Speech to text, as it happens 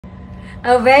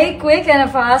a very quick and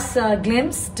a fast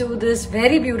glimpse to this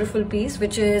very beautiful piece,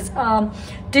 which is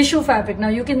tissue fabric. Now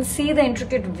you can see the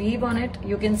intricate weave on it.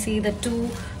 You can see the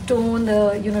two-tone,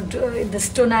 this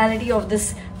tonality of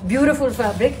this beautiful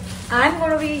fabric. I'm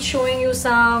going to be showing you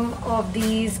some of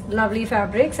these lovely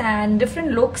fabrics and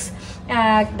different looks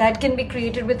that can be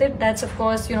created with it. That's, of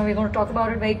course, we're going to talk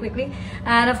about it very quickly.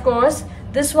 And of course,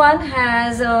 this one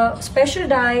has a special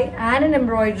dye and an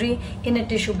embroidery in a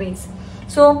tissue base.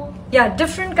 So yeah,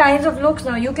 different kinds of looks.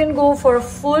 Now you can go for a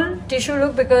full tissue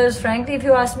look, because frankly, if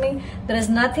you ask me, there is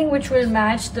nothing which will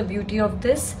match the beauty of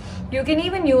this. You can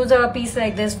even use a piece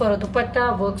like this for a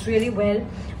dupatta, works really well.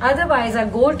 Otherwise, our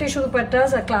gold tissue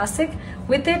dupattas are classic.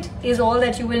 With it is all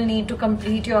that you will need to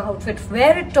complete your outfit.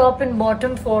 Wear it top and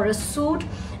bottom for a suit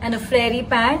and a flary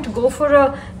pant. Go for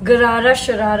a garara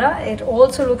sharara. It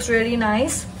also looks really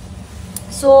nice.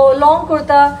 So long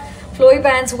kurta, flowy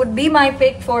pants would be my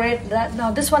pick for it.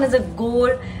 Now this one is a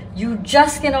gold. You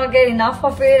just cannot get enough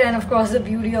of it, and of course the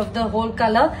beauty of the whole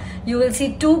color. You will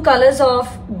see two colors of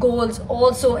golds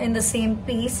also in the same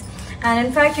piece, and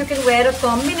in fact you can wear a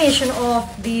combination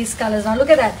of these colors. Now look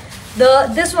at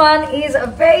that. This one is a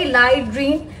very light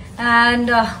green, and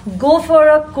go for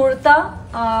a kurta.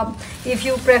 If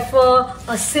you prefer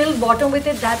a silk bottom with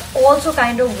it, that also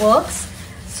kind of works.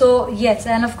 So yes,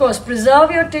 and of course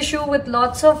preserve your tissue with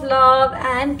lots of love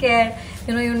and care.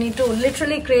 You need to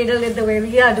literally cradle it the way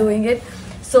we are doing it.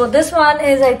 So this one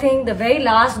is, I think, the very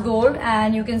last gold,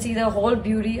 and you can see the whole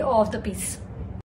beauty of the piece.